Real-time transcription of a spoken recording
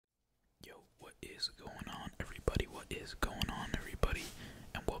is going on, everybody? What is going on, everybody?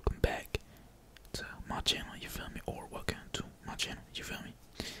 And welcome back to my channel, you feel me? Or welcome to my channel, you feel me?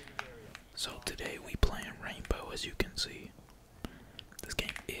 So today we playing Rainbow, as you can see. This game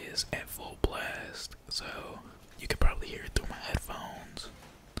is at full blast, so you can probably hear it through my headphones.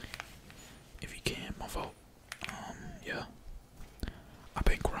 If you can, my fault. Yeah. I've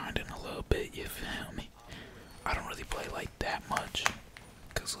been grinding a little bit, you feel me? I don't really play like that much,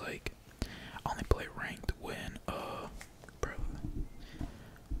 cause like I only play ranked when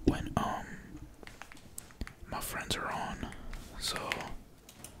my friends are on. So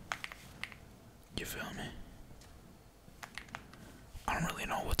you feel me? I don't really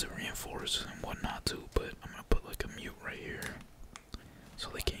know what to reinforce and what not to, but I'm gonna put like a mute right here so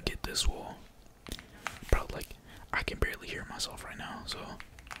they can't get this wall. Probably like I can barely hear myself right now, so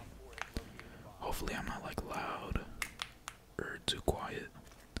hopefully I'm not like loud or too quiet.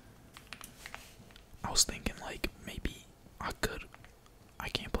 I was thinking like maybe I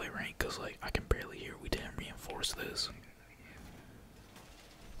can't play rank because like I can barely hear. We didn't reinforce this.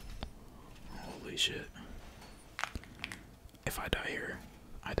 Holy shit. If I die here,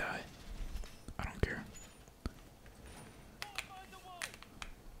 I die. I don't care.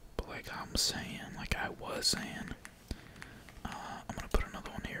 But like I'm saying, like I was saying, I'm gonna put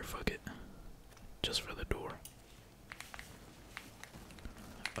another one here, fuck it. Just for the door.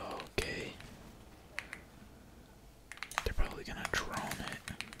 Okay. They're probably gonna drone it.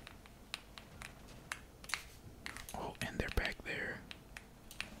 Oh, and they're back there.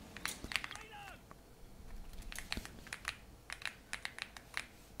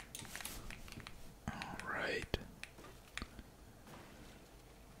 Alright.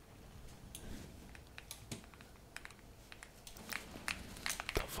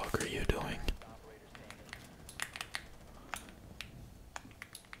 The fuck are you doing?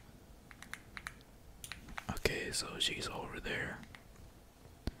 Okay, so she's over there.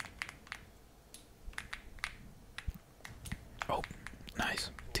 Oh, nice.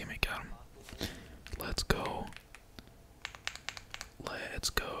 Teammate got him. Let's go. Let's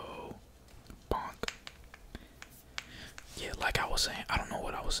go. Bonk. Yeah, like I was saying, I don't know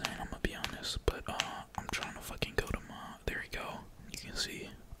what I was saying, I'm gonna be honest, but I'm trying to fucking go to my, there we go. You can see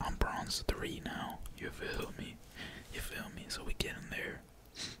I'm bronze 3 now. You feel me? You feel me? So we get in there.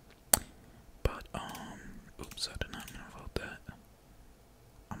 But oops, I did not know about that.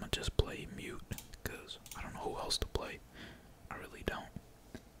 I'm gonna just play mute because I don't know who else to play. I really don't.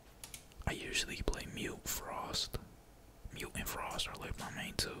 I usually play mute, frost. Mute and frost are like my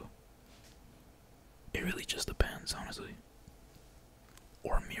main two. It really just depends, honestly.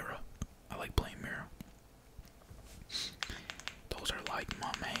 Or Mira. I like playing Mira. Those are like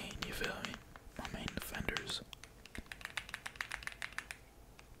my main, you feel me? My main defenders.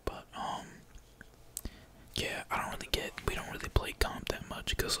 But yeah, we don't really play comp that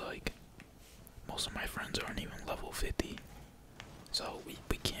much because like most of my friends aren't even level 50. So we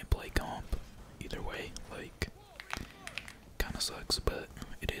can't play comp either way, like kinda sucks, but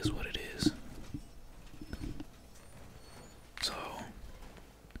it is what it is. So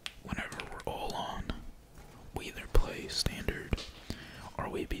whenever we're all on, we either play standard or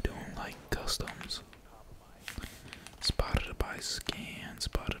we be doing like customs. Spotted by scan,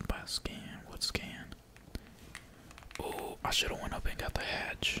 what scan? Oh, I should've went up and got the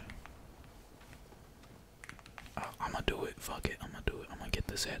hatch. I'ma do it, fuck it, I'ma do it. I'm gonna get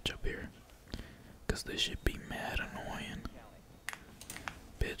this hatch up here. Cause this should be mad annoying.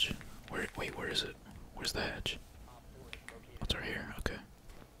 Bitch. Wait, where is it? Where's the hatch? Oh, it's right here, okay.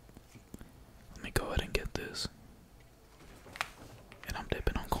 Let me go ahead and get this. And I'm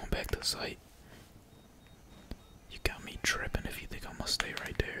dipping, I'm going back to site. You got me tripping if you think I'm gonna stay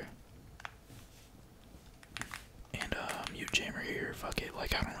right there. And mute jammer here, fuck it,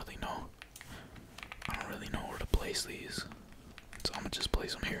 like I don't really know. I don't really know where to place these. So I'm gonna just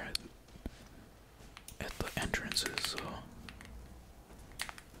place them here at the entrances, so.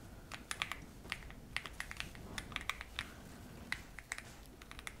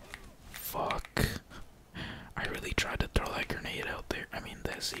 Fuck. I really tried to throw that grenade out there,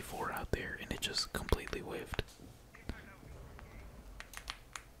 that C4 out there, and it just completely whiffed.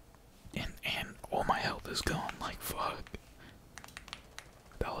 And all my health is gone, like fuck.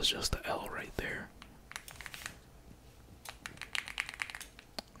 That was just the L right there.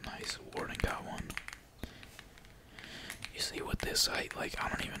 Nice, Warden got one. You see with this site, like I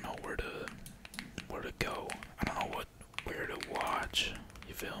don't even know where to go. I don't know where to watch.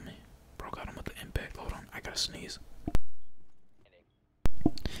 You feel me? Broke out him with the impact. Hold on, I gotta sneeze.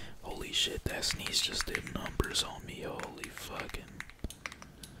 Holy shit, that sneeze just did numbers on me. Holy fucking.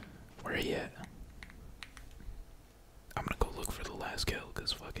 Where he at? this kill,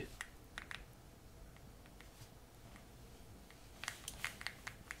 cause fuck it.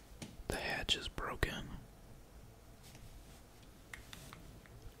 The hatch is broken.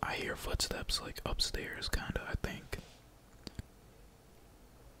 I hear footsteps like upstairs, kinda, I think.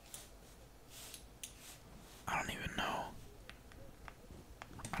 I don't even know.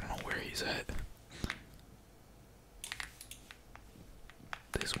 I don't know where he's at.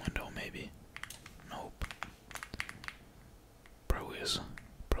 This window, maybe. Nope.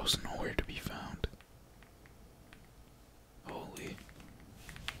 Bro's nowhere to be found. Holy.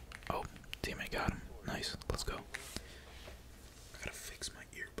 Oh, teammate got him. Nice, let's go. I gotta fix my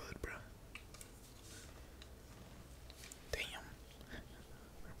earbud, bro. Damn.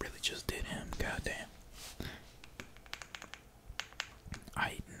 I really just did him, goddamn.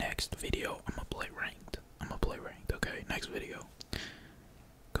 Alright, next video, I'ma play ranked. Okay? Next video.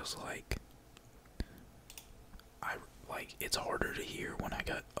 Cause it's harder to hear when I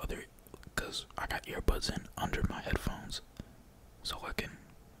got cause I got earbuds in under my headphones. So I can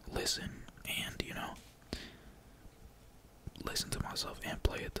listen and, you know, listen to myself and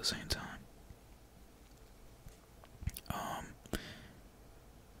play at the same time.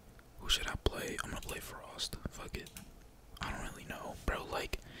 Who should I play? I'm gonna play Frost. Fuck it. I don't really know. Bro,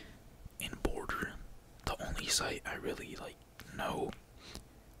 like, in Border, the only site I really, know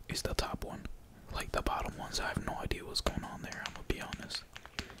is the top one. Like, the bottom ones, I have no idea what's going on there, I'm gonna be honest.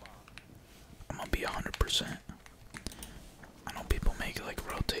 I'm gonna be 100%. I know people make,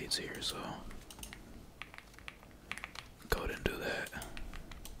 rotates here, so go ahead and do that.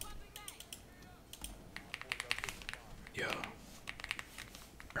 Yeah.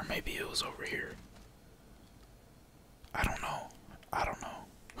 Or maybe it was over here. I don't know.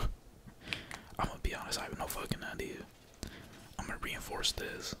 I'm gonna be honest, I have no fucking idea. I'm gonna reinforce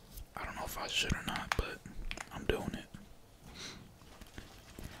this. I don't know if I should or not, but I'm doing it.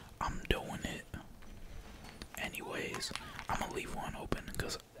 Anyways, I'm gonna leave one open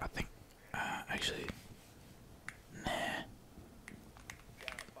because I think, actually, nah.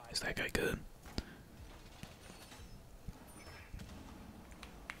 Is that guy good?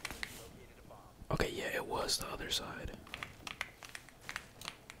 Okay, yeah, it was the other side.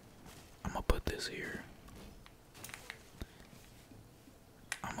 I'm gonna put this here.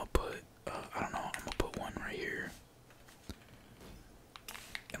 I'm gonna put, I don't know, I'm gonna put one right here.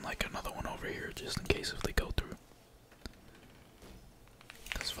 And another one over here just in case if they go through.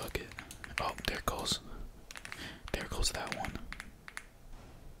 Cause fuck it. Oh, there goes that one.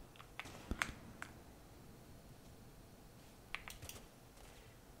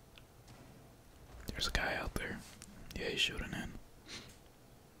 There's a guy out there. Yeah, he's shooting in.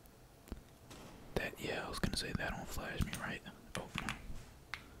 Yeah, I was gonna say that don't flash me, right? Oh, no.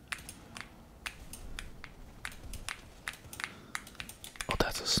 Oh,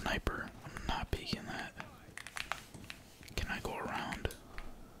 that's a sniper. I'm not peeking that. Can I go around?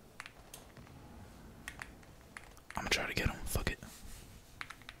 I'm gonna try to get him. Fuck it.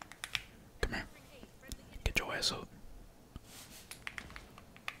 Come here. Get your ass up.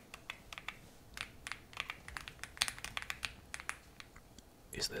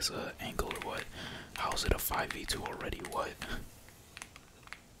 Is this a angle or what? How is it a 5v2 already? What?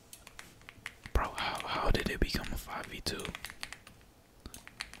 Bro, how did it become a 5v2?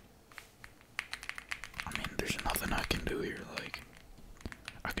 I mean, there's nothing I can do here,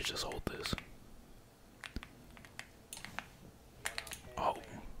 I could just hold this. Oh,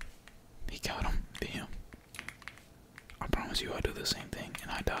 he got him. Damn. I promise you I do the same thing and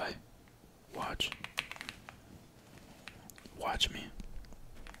I die. Watch. Watch me.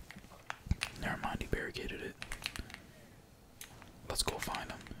 Never mind, he barricaded it. Let's go find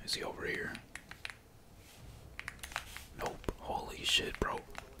him. Is he over here? Nope. Holy shit, bro.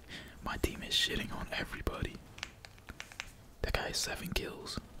 My team is shitting on everybody. That guy has 7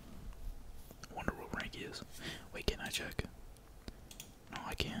 kills. Wonder what rank he is. Wait, can I check? No,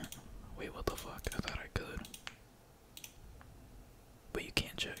 I can't. Wait, what the fuck? I thought I could. But you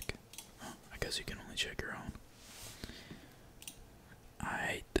can't check. Huh, I guess you can only check your own.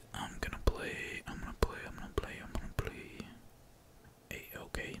 I'm gonna play.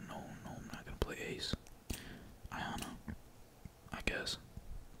 Okay, no, I'm not gonna play Ace. Iana, I guess.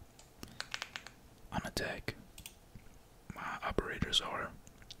 On attack, my operators are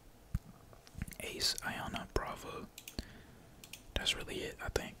Ace, Iana, Bravo. That's really it, I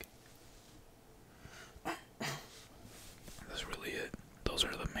think. That's really it. Those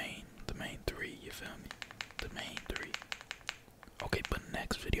are the main 3, you feel me? The main 3. Okay, but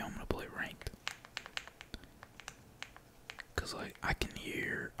next video I'm gonna play ranked. Cause I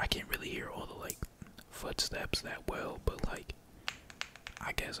can't really hear all the footsteps that well, but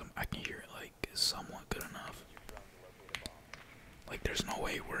I guess I can hear it like somewhat good enough. Like there's no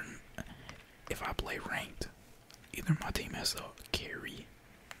way if I play ranked, either my team has to carry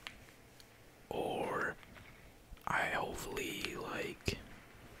or I hopefully like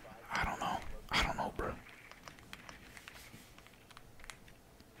I don't know. I don't know, bro.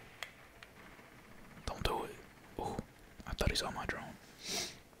 Don't do it. Oh, I thought he saw my drone.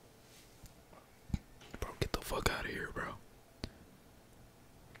 Bro, get the fuck out of here, bro.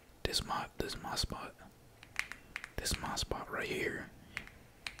 This is my spot. This is my spot right here.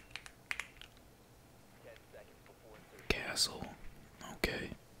 Castle. Okay.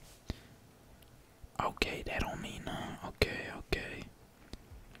 Okay, that don't mean none. Okay, okay.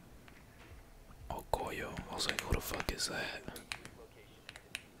 Oh, Goyo. I was like, who the fuck is that?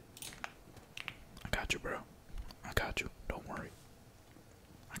 I got you, bro. I got you. Don't worry.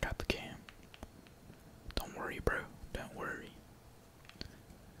 I got the cam. Don't worry, bro. Don't worry.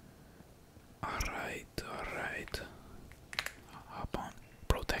 Alright, alright. Hop on.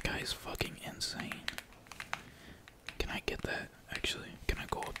 Bro, that guy is fucking insane. Can I get that? Actually, can I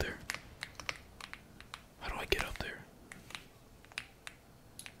go up there? How do I get up there?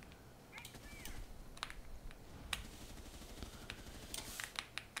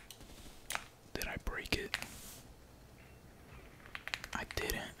 Did I break it? I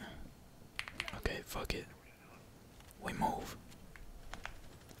didn't. Okay, fuck it. We move.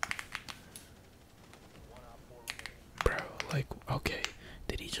 Bro, like, okay.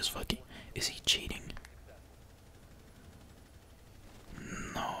 Did he just fucking... Is he cheating?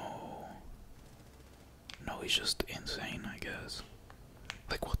 No. No, he's just insane, I guess.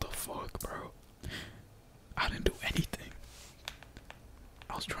 Like, what the fuck, bro? I didn't do anything.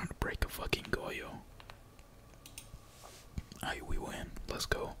 I was trying to break a fucking Goyo. Alright, we win. Let's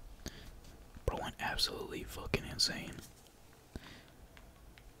go. Bro went absolutely fucking insane.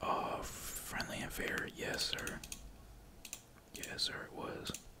 Friendly and fair. Yes, sir. Yes, sir, it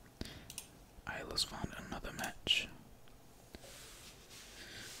was. Alright, let's find another match.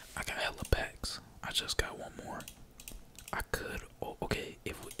 I got hella packs. I just got one more. I could. Oh, okay,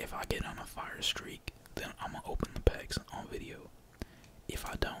 if I get on a fire streak, then I'm gonna open the packs on video. If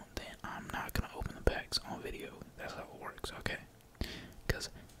I don't, then I'm not gonna open the packs on video. That's how it works, okay? Cause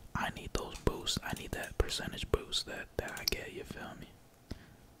I need those boosts. I need that percentage boost that I get. You feel me?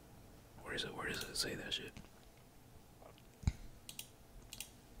 Where is it? Where does it say that shit?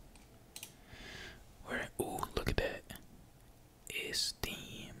 Where? Ooh, look at that.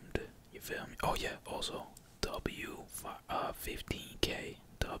 Esteemed. You feel me? Oh yeah. Also, W15K.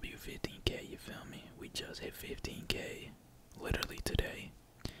 W15K. You feel me? We just hit 15K. Literally today.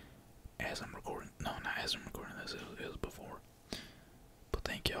 As I'm recording. No, not as I'm recording this. It was before. But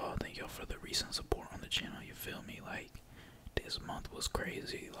thank y'all for the recent support on the channel. You feel me? Like this month was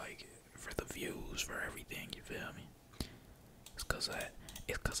crazy. Like for the views, for everything. You feel me? It's cause of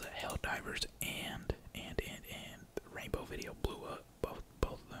Helldivers and Rainbow video blew up. Both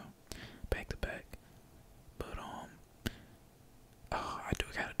of them, back to back. But I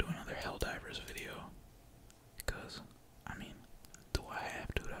gotta do another Helldivers video. Cause I mean, do I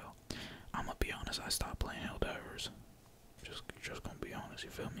have to though? I'm gonna be honest. I stopped playing Helldivers. Just gonna be honest. You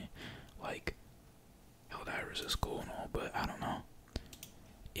feel me? Like Helldivers is cool and all, but I don't know.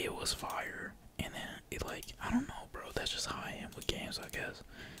 It was fire, and then it like I don't know, bro. That's just how I am with games, I guess.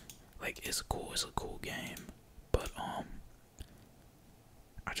 Like it's a cool game, but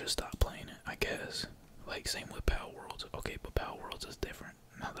I just stopped playing it, I guess. Like same with Power Worlds. Okay, but Power Worlds is different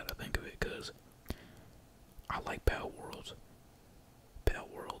now that I think of it, cause I like Power World,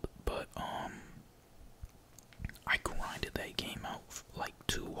 but I grinded that game out like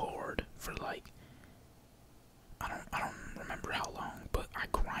too hard for like I don't remember how long, but I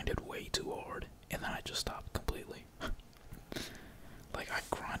grinded way too hard, and then I just stopped completely. Like I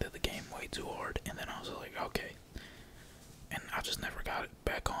grinded the game way too hard, and then I was like, okay, and I just never got it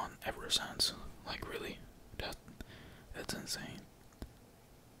back on ever since. Like really, that's insane.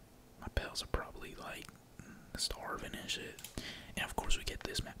 My pals are probably like starving and shit, and of course we get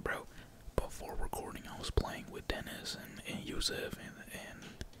this map, bro. Before recording, I was playing with Dennis and Yusuf and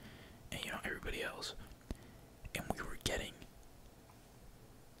you know everybody else, and we were getting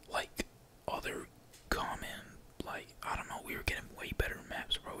like other common, like I don't know, we were getting way better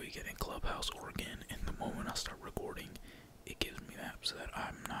maps, bro. We were getting Clubhouse Oregon, and the moment I start recording, it gives me maps that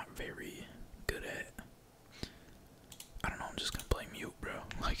I'm not very good at. I don't know. I'm just gonna play mute, bro.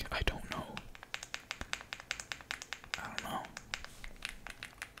 Like I don't know. I don't know.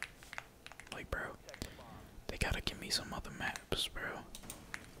 Like, bro, they gotta give me some other maps, bro.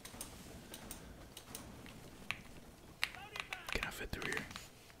 Can I fit get through here.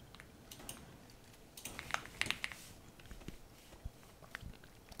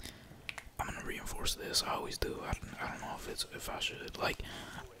 I'm gonna reinforce this. I always do. I don't know if I should. Like,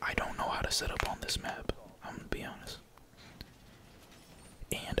 I don't know how to set up on this map. I'm gonna be honest.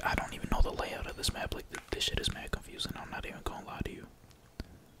 And I don't even know the layout of this map. Like, this shit is mad confusing. I'm not even gonna lie to you.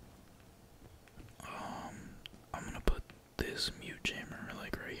 I'm gonna put this mute jammer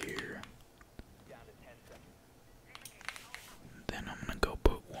like right here. Then I'm gonna go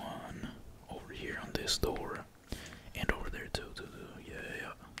put one over here on this door, and over there too.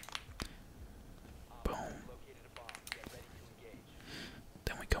 Yeah. Boom.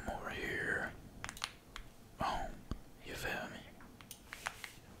 Then we come over here. Boom. You feel me?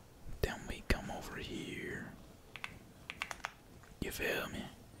 Then we come over here. You feel me?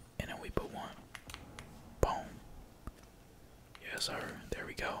 And then we put one. Boom. Yes, sir. There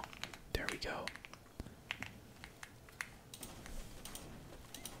we go. There we go.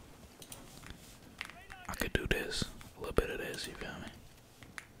 I could do this. A little bit of this, you feel me?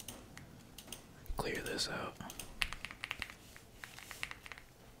 Clear this out.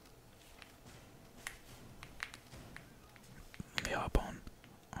 Let me hop on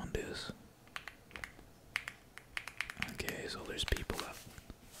this. Okay, so there's people out.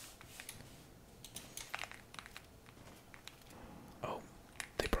 Oh,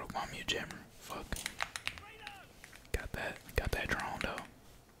 they broke my mute jammer. Fuck. Got that drone though.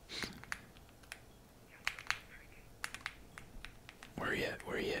 Where he at?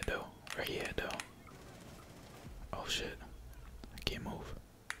 Where he at though? Where he at though? Oh shit. I can't move.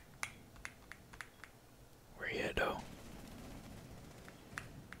 Where he at though?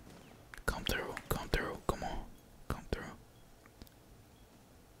 Come through, come on. Come through.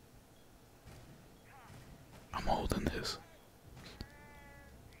 I'm holding this.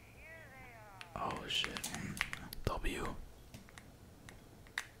 Oh shit. W.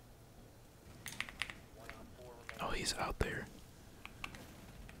 Oh, he's out there.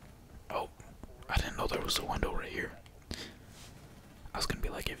 Oh, I didn't know there was a window right here. I was gonna be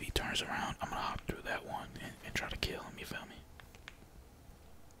like, if he turns around, I'm gonna hop through that one and try to kill him, you feel me?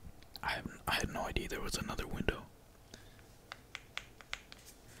 I had no idea there was another window.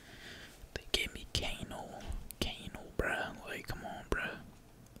 They gave me Kano, bruh. Like, come on, bruh.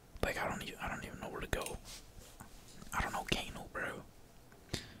 Like, I don't even know where to go. I don't know Kano, bro.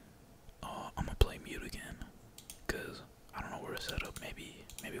 I'm gonna play mute again, cause I don't know where to set up. Maybe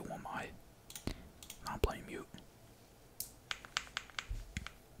one mic. I'm playing mute,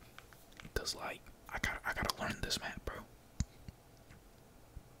 cause like I gotta learn this map, bro.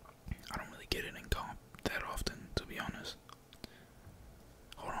 I don't really get it in comp that often, to be honest.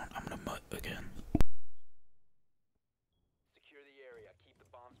 Hold on, I'm gonna mutt again. Secure the area. Keep the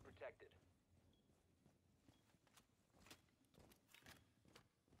bombs protected.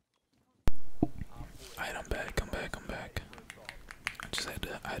 Alright, I'm back.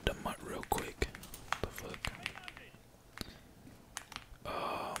 I had to mutt real quick. What the fuck?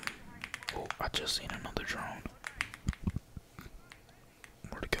 Oh, I just seen another drone.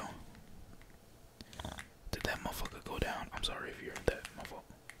 Where'd it go? Did that motherfucker go down? I'm sorry if you heard that,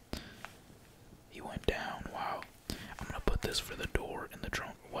 motherfucker. He went down, wow. I'm gonna put this for the door in the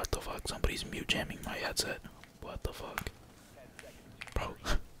drone. What the fuck? Somebody's mute jamming my headset. What the fuck? Bro,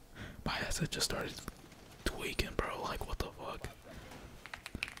 my headset just started tweaking, bro. Like, what the fuck?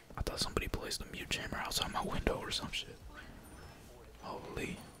 I thought somebody placed a mute jammer outside my window or some shit.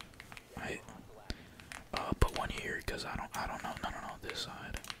 Holy. I put one here because I don't know. No, this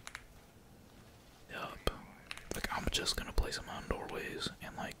side. Yup. Like, I'm just gonna place them on doorways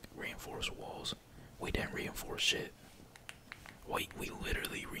and like reinforce walls. We didn't reinforce shit. Wait, we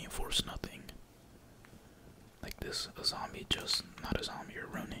literally reinforced nothing. Like this, a zombie just, not a zombie, a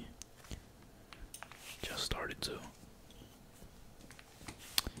Rooney. Just started to.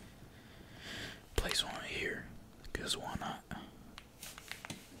 Place one here, cause why not?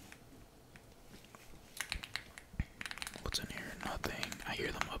 What's in here? Nothing. I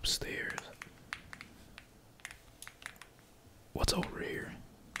hear them upstairs. What's over here?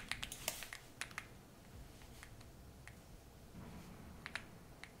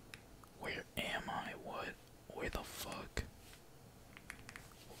 Where am I? What? Where the fuck?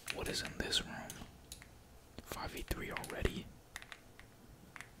 What is in this room? 5v3 already?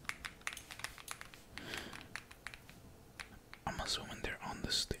 I'm assuming they're on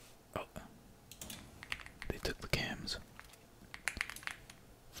the oh. They took the cams.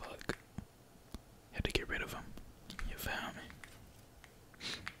 Fuck. Had to get rid of them. You found me.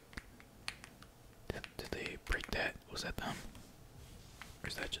 Did they break that? Was that them? Or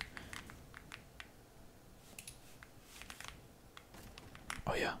is that just...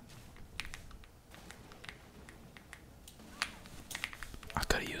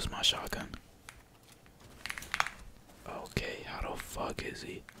 shotgun. Okay, how the fuck is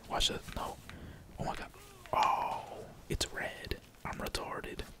he? Watch this. No. Oh my god. Oh, it's red. I'm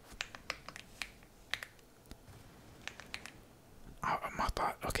retarded. My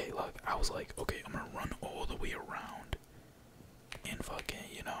thought, okay, look, I was like, okay, I'm gonna run all the way around and fucking,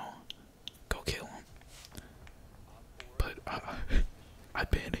 you know, go kill him. But I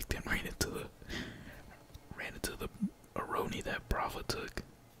panicked and ran into the Aroni that Brava took.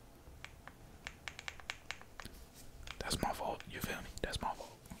 That's my fault, you feel me? That's my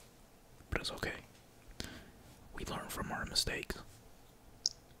fault. But it's okay. We learn from our mistakes.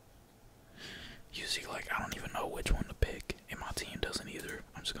 You see, like, I don't even know which one to pick, and my team doesn't either.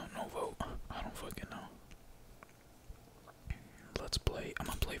 I'm just gonna no vote. I don't fucking know. Let's play. I'm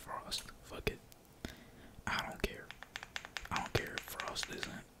gonna play Frost. Fuck it. I don't care. I don't care if Frost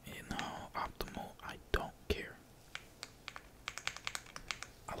isn't, you know, optimal. I don't care.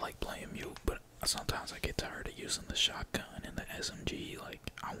 I like playing mute, but sometimes I get tired of using the shotgun and the SMG. Like,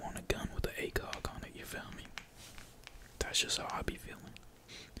 I want a gun with the ACOG on it, you feel me? That's just how I be feeling.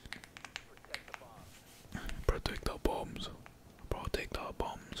 Protect the bombs. Protect the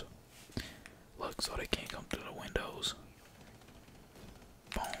bombs. Look, so they can't come through the windows.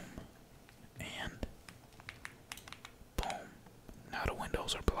 Boom. And boom. Now the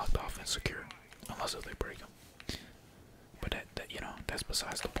windows are blocked off and secure. Unless if they break them. But that you know, that's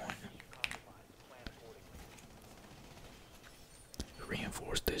besides the point.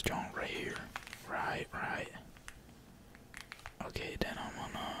 Reinforce this joint right here. Right. Okay, then I'm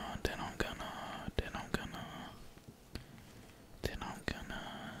gonna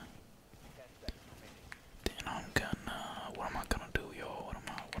what am I gonna do, y'all? What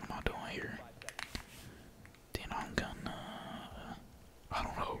am I doing here? Then I'm gonna, I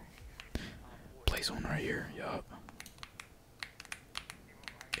don't know, place one right here, yup.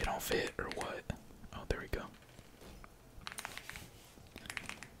 It don't fit, or what? Oh, there we go.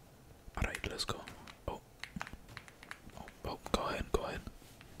 Alright, let's go. Oh, go ahead.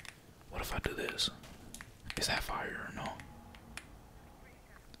 What if I do this? Is that fire or no?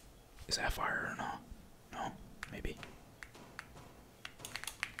 Is that fire or no? No? Maybe.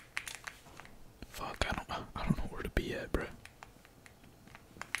 Fuck, I don't know where to be at, bruh.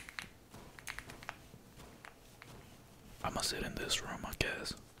 I'ma sit in this room, I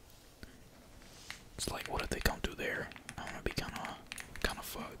guess. It's like, what if they come through there? I'm gonna be kinda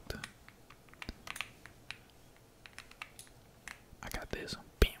fucked. I got this.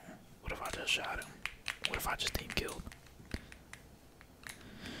 Bam. What if I just shot him? What if I just team killed?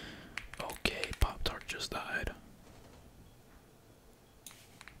 Okay, Pop-Tart just died.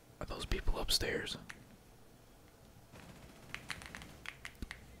 Are those people upstairs?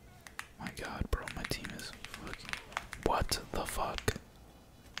 My god, bro, my team is fucking... What the fuck?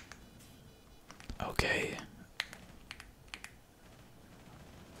 Okay.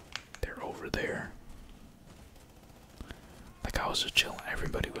 They're over there. Like, I was just chilling.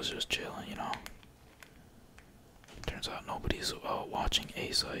 Everybody was just chilling, you know? Turns out nobody's watching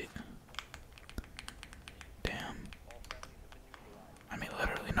A site. Damn. I mean,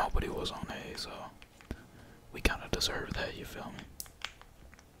 literally nobody was on A, so we kind of deserve that, you feel me?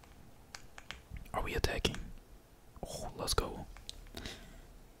 Are we attacking? Oh, let's go.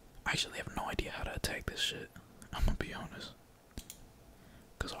 I actually have no idea how to attack this shit. I'm gonna be honest.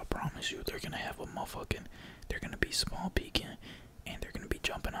 Cause I promise you, they're gonna have a motherfucking, they're gonna be small peeking, and they're gonna be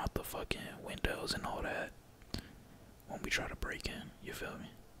jumping out the fucking windows and all that when we try to break in. You feel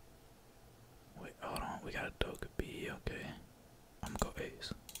me? Wait, hold on. We got a dog B. Okay, I'm gonna go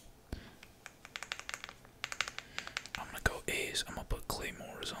A's. I'm gonna go A's. I'm gonna put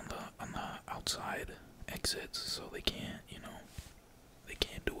claymores on the outside exits so they can't, you know, they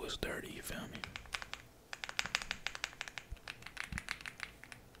can't do us dirty. You feel me?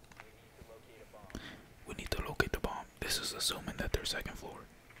 We need to locate the bomb. This is assuming that they're second floor.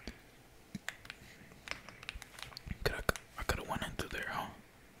 I could have went into there, huh?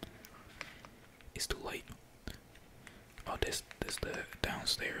 It's too late. Oh, this the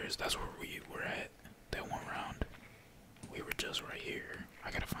downstairs. That's where we were at that one round. We were just right here.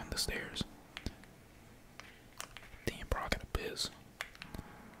 I gotta find the stairs. Damn, bro, I gotta piss.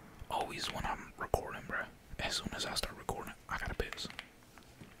 Always when I'm recording, bro. As soon as I start recording, I gotta piss.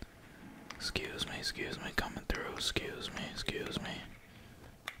 Excuse me, coming through. Excuse me.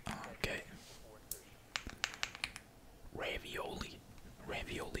 Okay.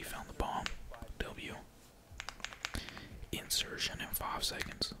 Ravioli found the bomb. W. Insertion in 5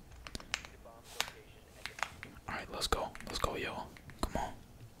 seconds. Alright, let's go, yo. Come on.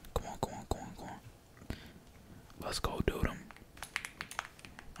 Let's go, dude.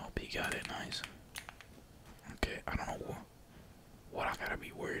 Oh, peek. got it, nice. Okay, I don't know what I gotta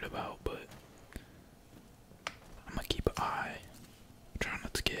be worried about, but I'm gonna keep an eye. Try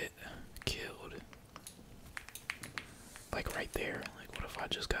not to get killed. Like right there. Like what if I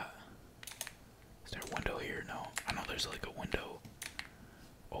just got... Is there a window here? No. I know there's like a window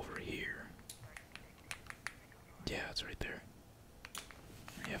over here. Yeah, it's right there.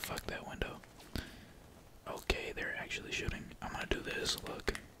 Yeah, fuck that window. Okay, they're actually shooting. I'm gonna do this,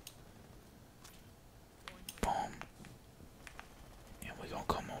 look. Boom. And we gonna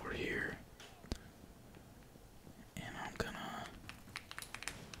come over here. And I'm gonna...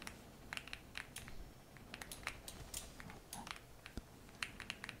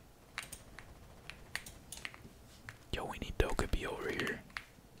 Yo, we need Dokkaebi over here.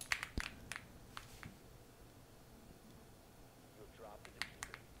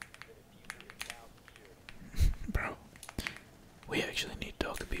 Bro, we actually need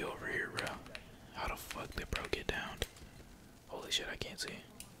Dokkaebi over here, bro. How the fuck did bro get down? Holy shit, I can't see.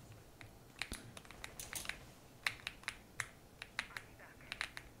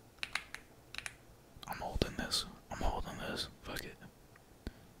 I'm holding this. I'm holding this. Fuck it.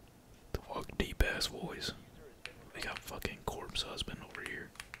 The fuck deep ass voice. We got fucking corpse husband over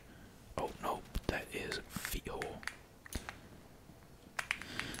here. Oh no, that is feet hole.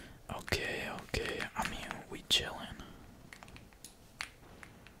 Okay, okay. I mean, we chillin'.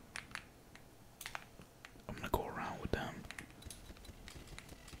 I'm gonna go around with them.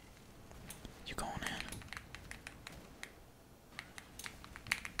 You going in?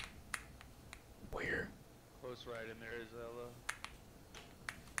 Where? Close right in there is Ella.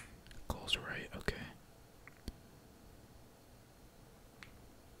 Close right, okay.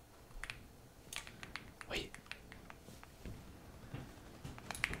 Wait.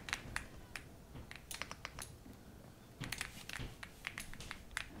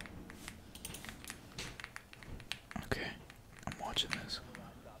 Okay, I'm watching this.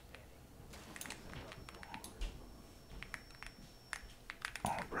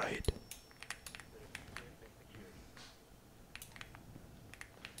 Alright.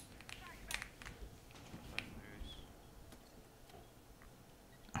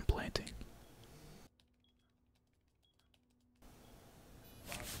 I'm planting.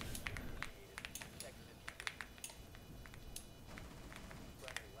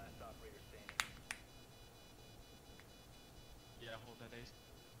 Yeah, hold that ace.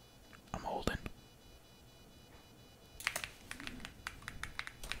 I'm holding.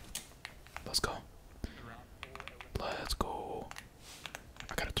 Let's go. Let's go.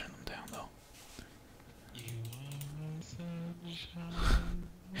 I gotta turn them down though. You are sunshine.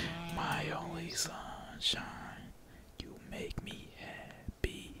 My only sunshine. You make me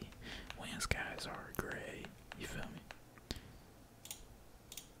happy when skies are gray. You feel me?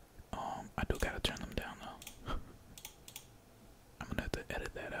 I do gotta turn them down though. I'm gonna have to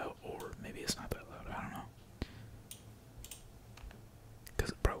edit that out, or maybe it's not that loud. I don't know.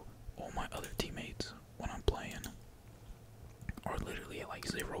 Cause bro, all my other teammates when I'm playing are literally at like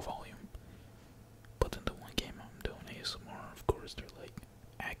 0 volume. But then the one game I'm doing ASMR, of course, they're like,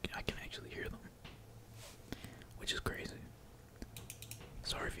 I can actually hear them, which is crazy.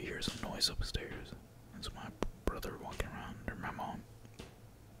 Sorry if you hear some noise upstairs. It's my brother walking around, or my mom.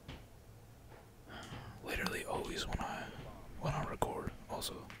 Literally always when I record.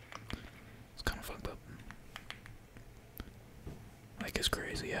 Also, it's kind of fucked up. Like it's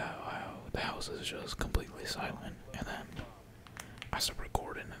crazy how the house is just completely silent, and then I start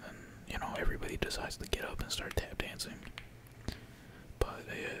recording, and then you know everybody decides to get up and start tap dancing. But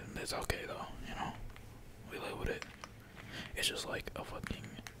it's okay though, you know. We live with it. It's just like a fucking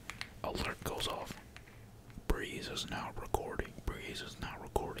alert goes off. Breeze is now recording. Breeze is now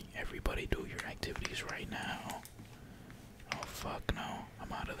recording. Everybody do your activities right now. Oh fuck no.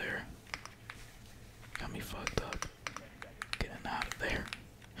 I'm out of there. Got me fucked up. Getting out of there.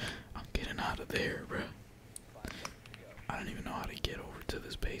 I'm getting out of there, bruh. I don't even know how to get over to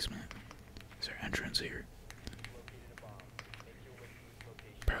this basement. Is there entrance here?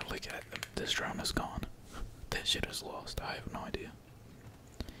 Bro, look at this drone is gone. That shit is lost. I have no idea.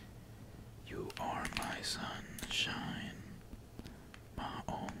 You are my sunshine, my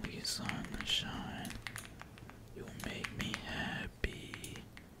only sunshine. You make me happy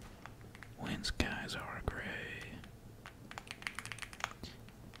when skies are gray.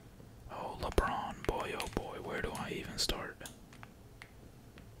 Oh, LeBron, boy, oh boy, where do I even start?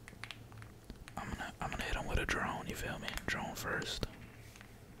 I'm gonna hit him with a drone. You feel me? Drone first.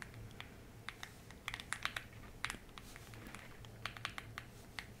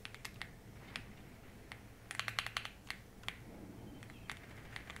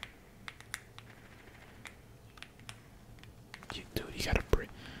 You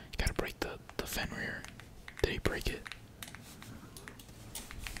gotta break the Fenrir. Did he break it?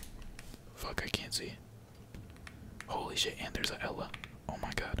 Fuck, I can't see. Holy shit, and there's a Ella. Oh my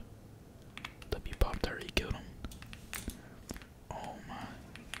god. W popped her, he killed him. Oh my.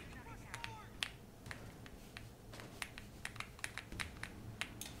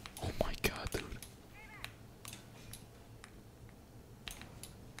 Oh my god, dude.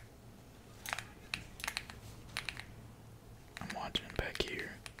 I'm watching back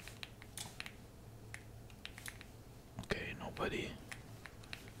here. Okay, nobody.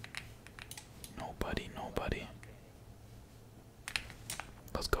 Nobody.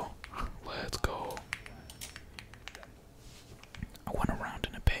 Let's go. Let's go. I went around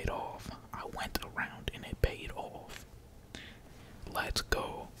and it paid off. Let's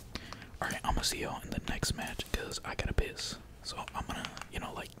go. Alright, I'm gonna see y'all in the next match because I gotta piss. So I'm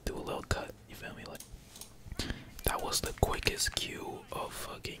gonna, like, do a little cut. You feel me? Like, that was the quickest queue of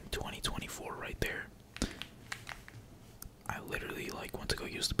fucking 2024 right there. I literally, like, went to go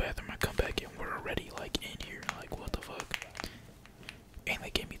use the bathroom. I come back and we're already, like, in here. Like, what the fuck? And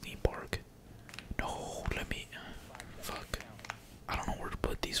they gave me theme park. No, let me. Fuck. I don't know where to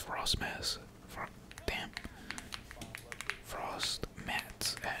put these frost mats. Damn. Frost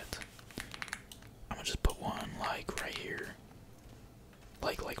mats at. I'm gonna just put one, like, right here.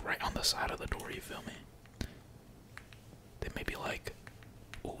 Like right on the side of the door, you feel me? Then maybe, like.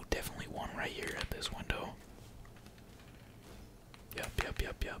 Ooh, definitely one right here at this window. Yup.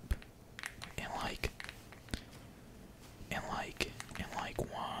 And like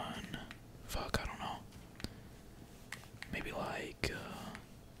one. Fuck, I don't know. Maybe like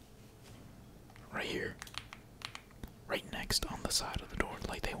right here. Right next on the side of the door.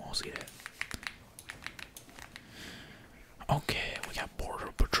 Like they won't see that. Okay, we got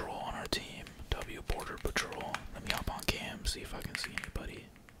Border Patrol on our team. W Border Patrol. Let me hop on cam, see if I can see anybody.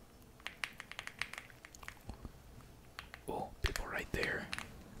 Oh, people right there.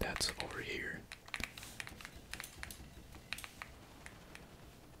 That's over here.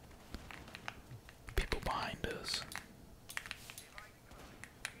 People behind us.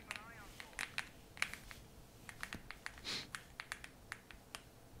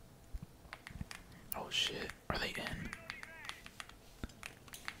 Oh shit, are they in?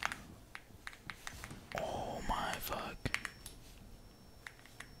 Oh my fuck.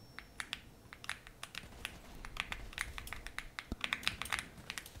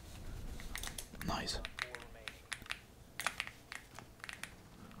 Nice.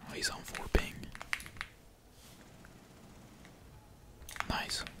 Oh, he's on 4 ping.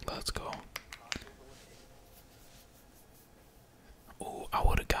 Nice, let's go. Oh, I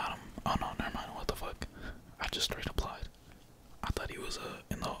would've got him. Oh no, never mind, what the fuck. I just straight applied. I thought he was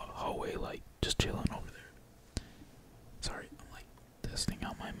in the hallway, like, just chilling over there. Sorry, I'm like testing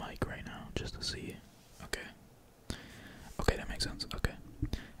out my mic right now just to see. Okay. Okay, that makes sense. Okay.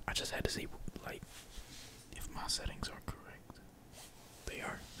 I just had to see, like, if my settings are correct. They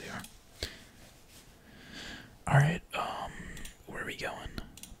are. Alright, where are we going?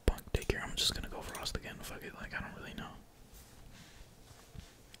 Punk, take care. I'm just gonna go Frost again. Fuck it, like, I don't really know.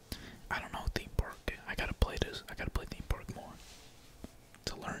 I don't know theme park. I gotta play this. I gotta play theme park more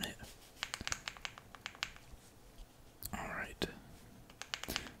to learn it. Alright.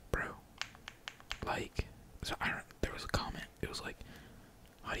 Bro. Like, so there was a comment. It was like,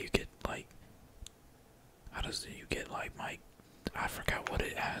 how do you get, like, how does you get, like, I forgot what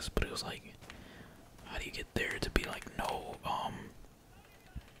it asked, but it was like, how do you get there to be like no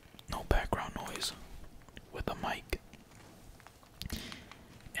background noise with a mic?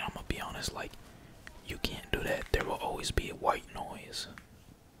 And I'm gonna be honest, like, you can't do that. There will always be white noise.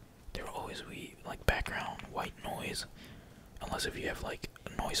 There will always be like background white noise, unless if you have like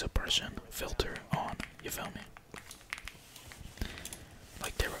a noise suppression filter on. You feel me?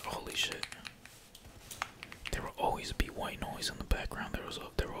 Like holy shit. There will always be white noise in the background.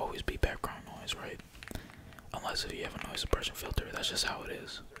 There will always be background noise, right? Unless if you have a noise suppression filter. That's just how it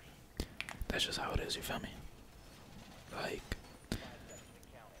is. That's just how it is, you feel me? Like,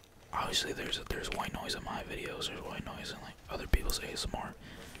 obviously there's white noise in my videos, there's white noise in like other people's ASMR.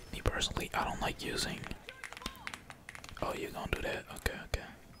 Me personally, I don't like using. Oh, you gonna do that? Okay.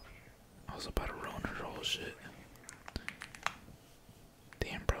 I was about to ruin her whole shit.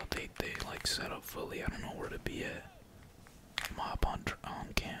 Damn, bro, they like set up fully. I don't know where to be at. I'm hop on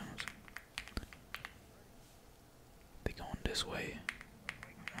cams. They going this way.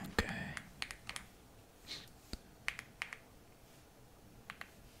 Okay.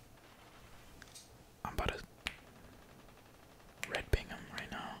 I'm about to red ping him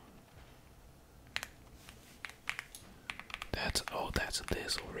right now. That's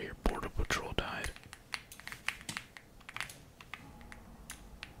this over here. Border Patrol died.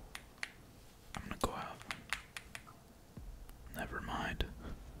 I'm gonna go out. Never mind.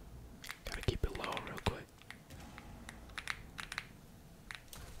 Gotta keep it low real quick.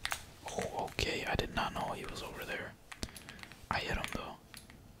 Oh, okay. I did not know he was over there. I hit him though.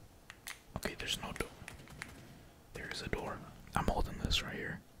 Okay, there's no door. There is a door. I'm holding this right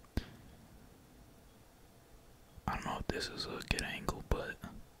here. I don't know if this is a good angle, but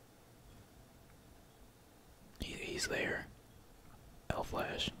he's there.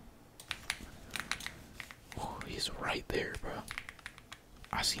 L-Flash. Oh, he's right there, bro.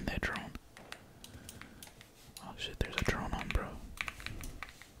 I seen that drone. Oh shit, there's a drone on, bro.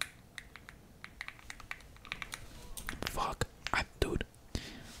 Fuck. Dude.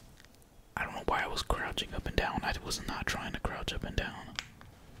 I don't know why I was crouching up and down. I was not trying to crouch up and down.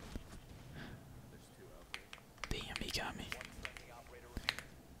 Damn, he got me.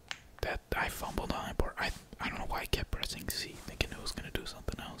 I fumbled on that part. I don't know why I kept pressing C, thinking it was gonna do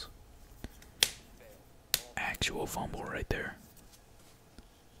something else. Actual fumble right there.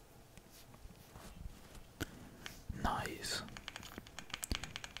 Nice.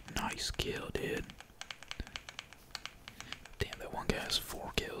 Nice kill, dude. Damn, that one guy has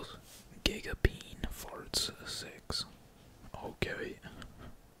 4 kills. Gigapeen farts 6. Okay.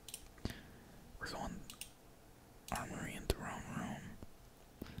 We're going armory and throne room.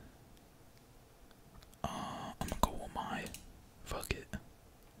 I'm gonna go with my. Fuck it.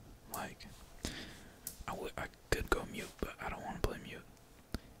 Like, I could go mute, but I don't want to play mute.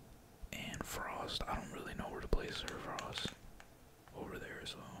 And Frost, I don't really know where to place her Frost over there,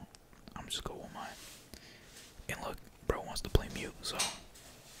 so I'm just going with mine. And look, bro wants to play mute, so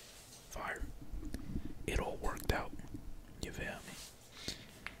fire. It all worked out. You feel me?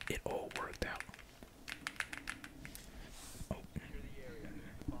 It all worked out. Oh.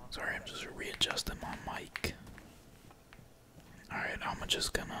 Sorry, I'm just readjusting my mic. Alright, I'm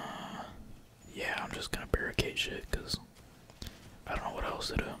just gonna barricade shit, cause I don't know what else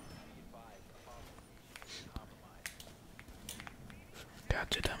to do.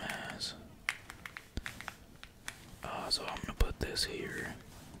 Gotcha, dumbass. So I'm gonna put this here.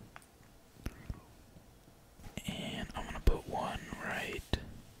 And I'm gonna put one right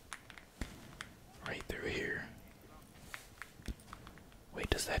through here. Wait,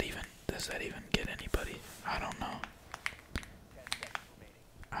 does that even get anybody? I don't know.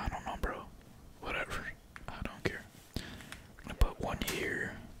 I don't know, bro. Whatever. I don't care. I'm gonna put one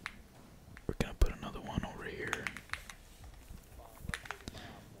here. We're gonna put another one over here.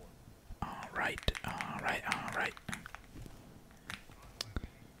 Alright.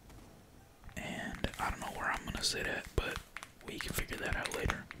 And I don't know where I'm gonna sit at, but we can figure that out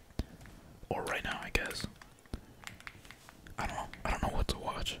later. Or right now, I guess. I don't know what to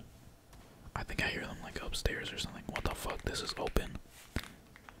watch. I think I hear them like upstairs or something. What the fuck? This is open.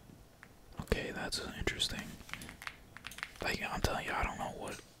 Okay, that's interesting. Like, I'm telling you, I don't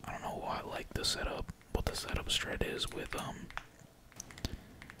know why like the setup, what the setup strat is with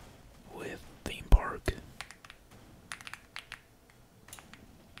theme park.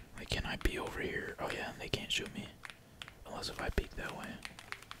 Like, can I be over here? Oh yeah, they can't shoot me. Unless if I peek that way.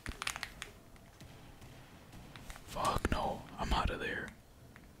 Fuck no, I'm out of there.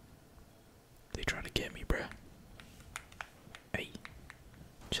 They try to get me, bruh. Hey,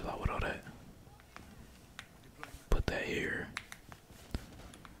 chill out with all that. Put that here.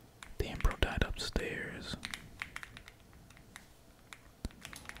 Damn, bro died upstairs.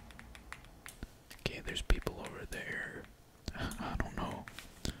 Okay, there's people over there. I don't know.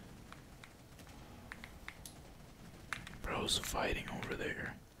 Bro's fighting over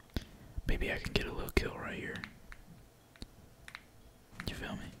there. Maybe I can get a little kill right here. You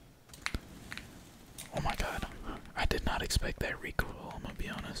feel me? Oh my god. I did not expect that recoil, I'm gonna be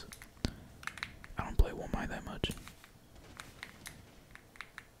honest. I don't play Womai that much.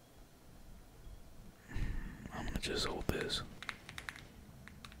 I'm gonna just hold this.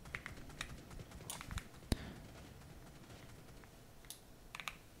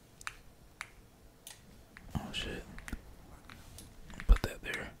 Oh shit. Put that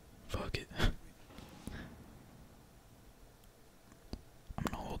there. Fuck it. I'm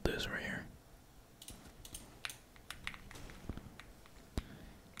gonna hold this right here.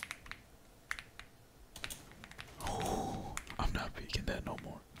 Oh, I'm not peeking that no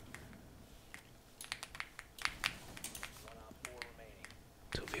more.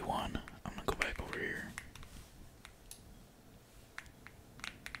 2v1. I'm gonna go back over here.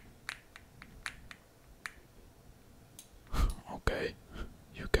 Okay,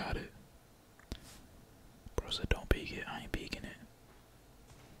 you got it. Bro said don't peek it. I ain't peeking it.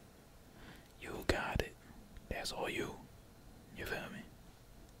 it's all you. You feel me?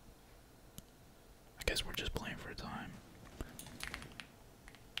 I guess we're just playing for time.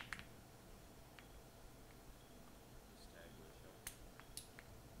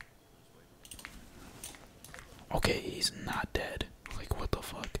 Okay, he's not dead. Like, what the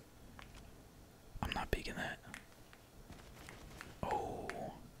fuck? I'm not peeking that. Oh.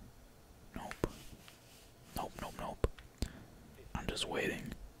 Nope. Nope, nope, nope. I'm just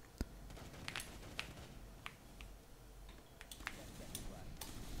waiting.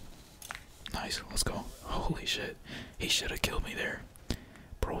 Nice, let's go. Holy shit. He should have killed me there.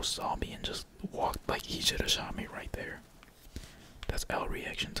 Bro saw me and just walked like he should have shot me right there. That's L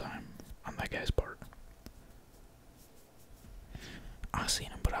reaction time on that guy's part. I seen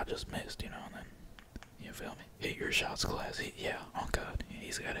him, but I just missed, you know, and then, you feel me? Hit your shots, class. Yeah, on God.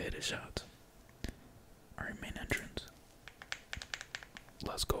 He's gotta hit his shots. Alright, main entrance.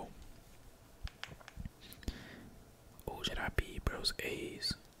 Let's go. Oh, should I be bro's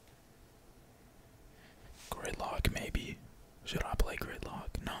A's? Gridlock, maybe. Should I play gridlock?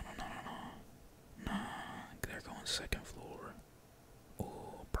 No, no, no, no, no. Nah, they're going second floor.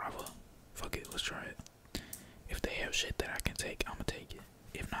 Oh, Bravo. Fuck it, let's try it. If they have shit that I can take, I'ma take it.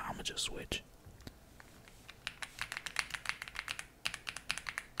 If not, I'ma just switch.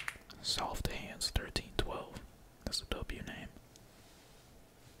 Soft Hands 1312. That's a W name.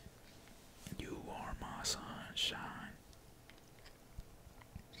 You are my sunshine.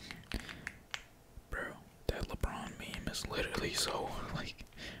 Bro, that LeBron meme is literally so, like,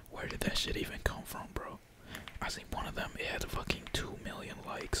 where did that shit even come from, bro? I seen one of them, it had fucking 2 million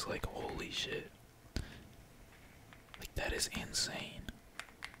likes. Like, holy shit. Like, that is insane.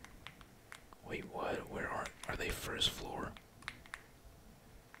 Wait, what? Where are they first floor?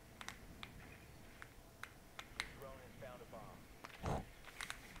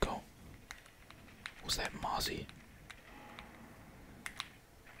 Go. Was that Mozzie?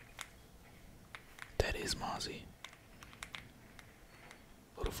 That is Mozzie.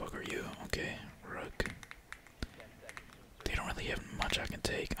 Who the fuck are you? Okay, Rook. They don't really have much I can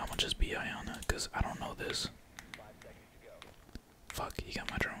take. I'm gonna just be Iona, because I don't know this. Fuck, he got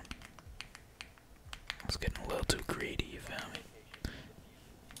my drone. I was getting a little too greedy, you feel me?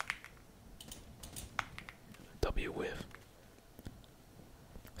 W whiff.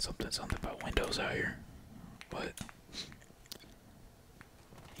 Something about windows out here. But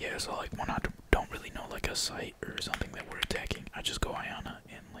yeah, so like when I don't really know like a site or something that we're attacking, I just go Iona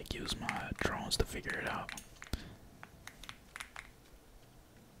and like use my drones to figure it out.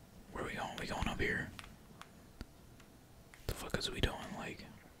 Where we going? We going up here? The fuck is we doing? Like,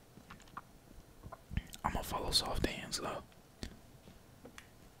 I'm gonna follow Soft Hands though.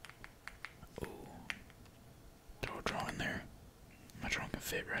 Ooh. Throw a drone in there. My drone can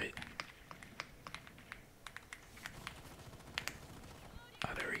fit, right? Oh,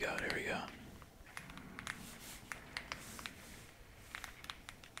 there we go, there we go.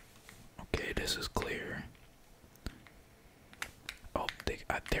 Okay, this is clear. Oh,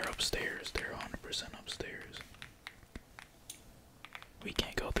 they're upstairs. They're 100% upstairs. We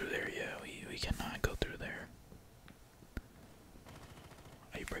can't go through there, yeah. We cannot go through there.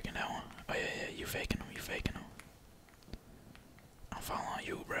 Are you breaking that one? Oh, yeah, you faking them, you faking them. I'm following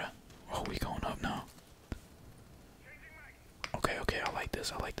you, bruh. Oh, we going up now. Okay, okay, I like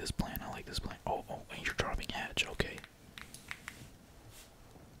this plan, I like this plan. Oh, and you're dropping hatch, okay.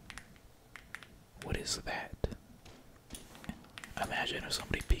 What is that? Imagine if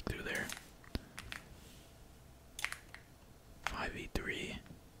somebody peeked through there. 5v3.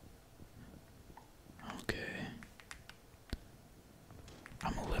 Okay.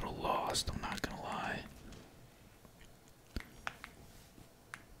 I'm a little lost, I'm not gonna lie.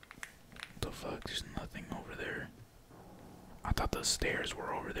 What the fuck? There's nothing over there. I thought the stairs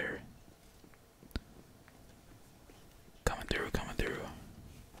were over there. Coming through, coming through.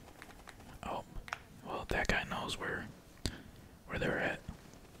 Oh, well, that guy knows where they're at.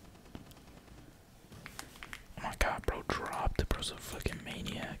 Oh my god, bro dropped. Bro's a fucking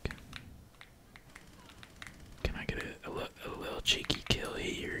maniac. Can I get a little cheeky kill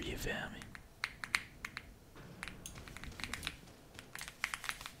here, you feel me?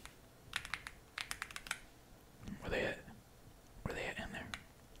 Where they at? Where they at in there?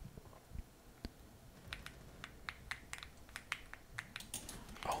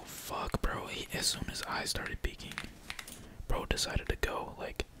 Oh fuck, bro. As soon as I started peeking, bro decided to go.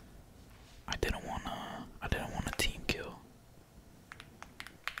 Like, I didn't want a team kill.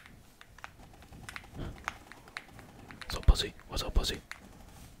 What's up, pussy? What's up, pussy?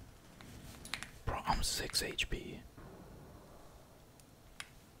 Bro, I'm 6 HP.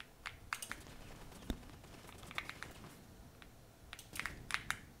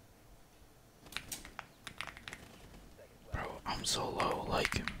 I'm so low,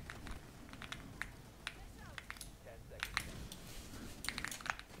 like. 10 seconds.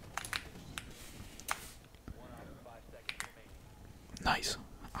 1 op, 5 seconds remaining. Nice.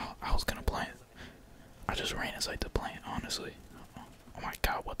 I was gonna plant. I just ran inside the plant, honestly. Oh my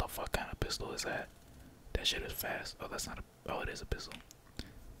god, what the fuck kind of pistol is that? That shit is fast. Oh, that's not a. Oh, it is a pistol.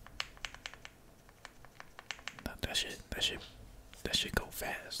 That shit go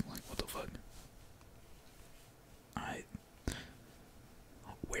fast. Like, what the fuck? Alright.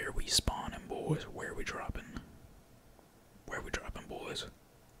 Where we spawning, boys? Where we dropping? Where we dropping, boys?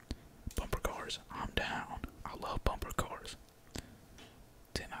 Bumper cars. I'm down. I love bumper cars.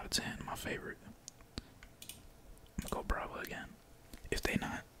 10 out of 10, my favorite. I'm gonna go Bravo again. If they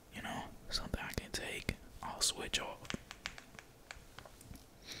not, you know, something I can take, I'll switch off.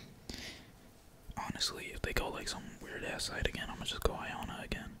 Honestly, if they go like some weird ass site again, I'm gonna just go Iona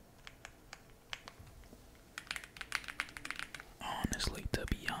again. Honestly, to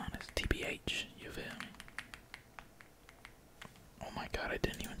be honest, TBH, you feel me? Oh my god, I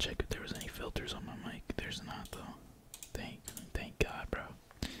didn't even check if there was any filters on my mic. There's not though. Thank God, bro.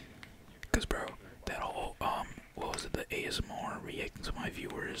 Cause bro, that whole what was it, the ASMR reacting to my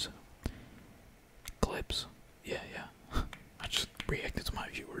viewers clips? Yeah. I just reacted to my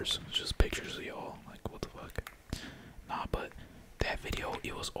viewers. It's just pictures of y'all. Like, what the fuck? Nah, but that video,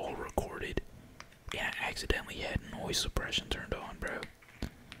 it was all recorded, and I accidentally had noise suppression turned on, bro.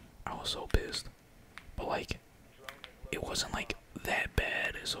 I was so pissed. But like, it wasn't like that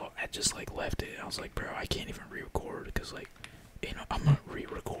bad, so I just like left it. I was like, bro, I can't even re-record because like, you know, I'm gonna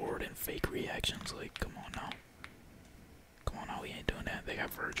re-record and fake reactions. Like, come on now. Come on now, we ain't doing that. They got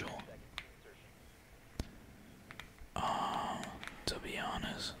Virgil. To be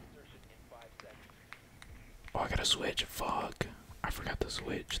honest. Oh, I gotta switch. Fuck. I forgot to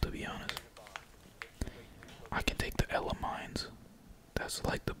switch, to be honest. I can take the Ella mines. That's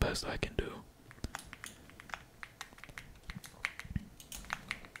like the best I can do.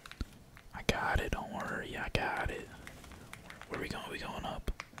 I got it, don't worry, I got it. Where we going? We going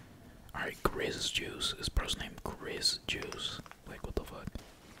up. Alright, Grizz Juice. This bro's name Grizz Juice. Like, what the fuck?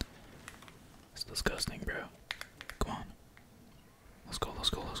 It's disgusting, bro. Come on. Let's go.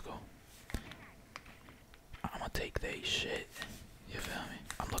 I'm gonna take they shit. You feel me?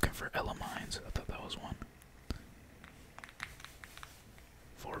 I'm looking for Ella mines. I thought that was one.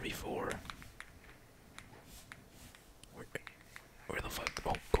 4v4. Where the fuck?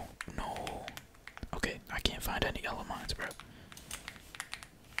 Oh, go. No. Okay, I can't find any Ella mines, bro.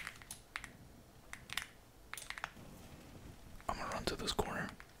 I'm gonna run to this corner,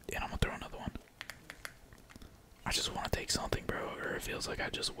 and I'm gonna throw another one. I just want to take something, bro, or it feels like I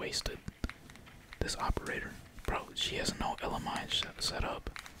just wasted this operator. Bro, she has no Ella mines set up.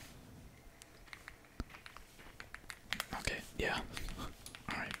 Okay, yeah.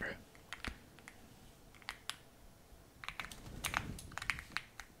 Alright, bro.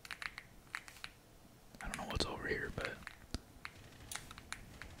 I don't know what's over here, but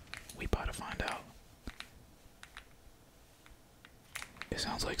we about to find out. It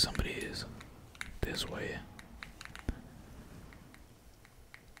sounds like somebody is this way.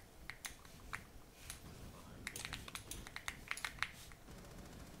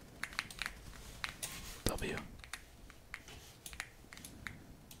 W.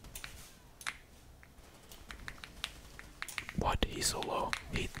 What? He's so low.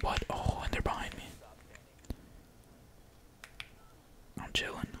 What? Oh, and they're behind me. I'm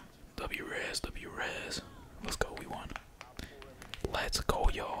chilling. W res. Let's go, we won. Let's go,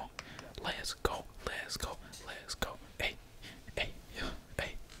 y'all. Let's go. Hey.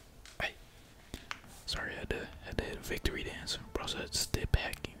 Sorry, I had to hit a victory dance. Bro said step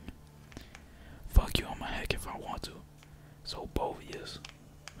hacking. Fuck you, I'ma hack if I want to. So bovious.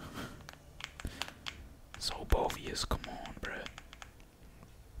 Come on, bruh.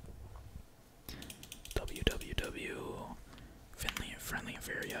 WWW. Friendly and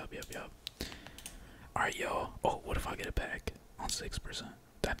fair. Yup. Alright, y'all. Oh, what if I get it back on 6%?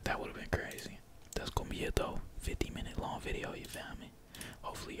 That would have been crazy. That's gonna be it though. 50-minute long video, you feel me?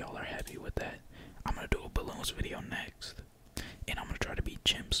 Hopefully y'all are happy with that. I'm gonna do a balloons video next. And I'm gonna try to beat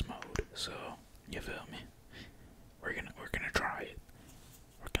Chimps mode. So, you feel me? We're gonna try it.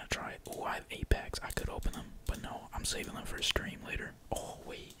 Oh, I have 8 packs. I could open them, but no, I'm saving them for a stream later. Oh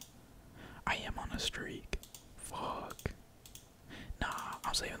wait, I am on a streak. Fuck. Nah,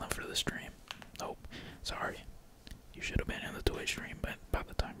 I'm saving them for the stream. Nope. Sorry. You should have been in the Twitch stream, but by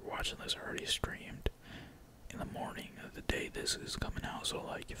the time you're watching this, I already streamed in the morning of the day this is coming out. So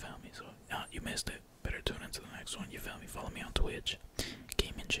like, you feel me? So you missed it. Better tune into the next one. You feel me? Follow me on Twitch,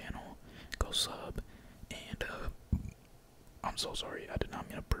 gaming channel. Go sub, and I'm so sorry. I did not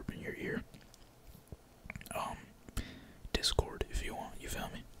mean to burp in your ear. Discord if you want. You feel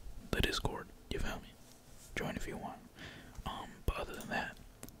me? The Discord. You feel me? Join if you want.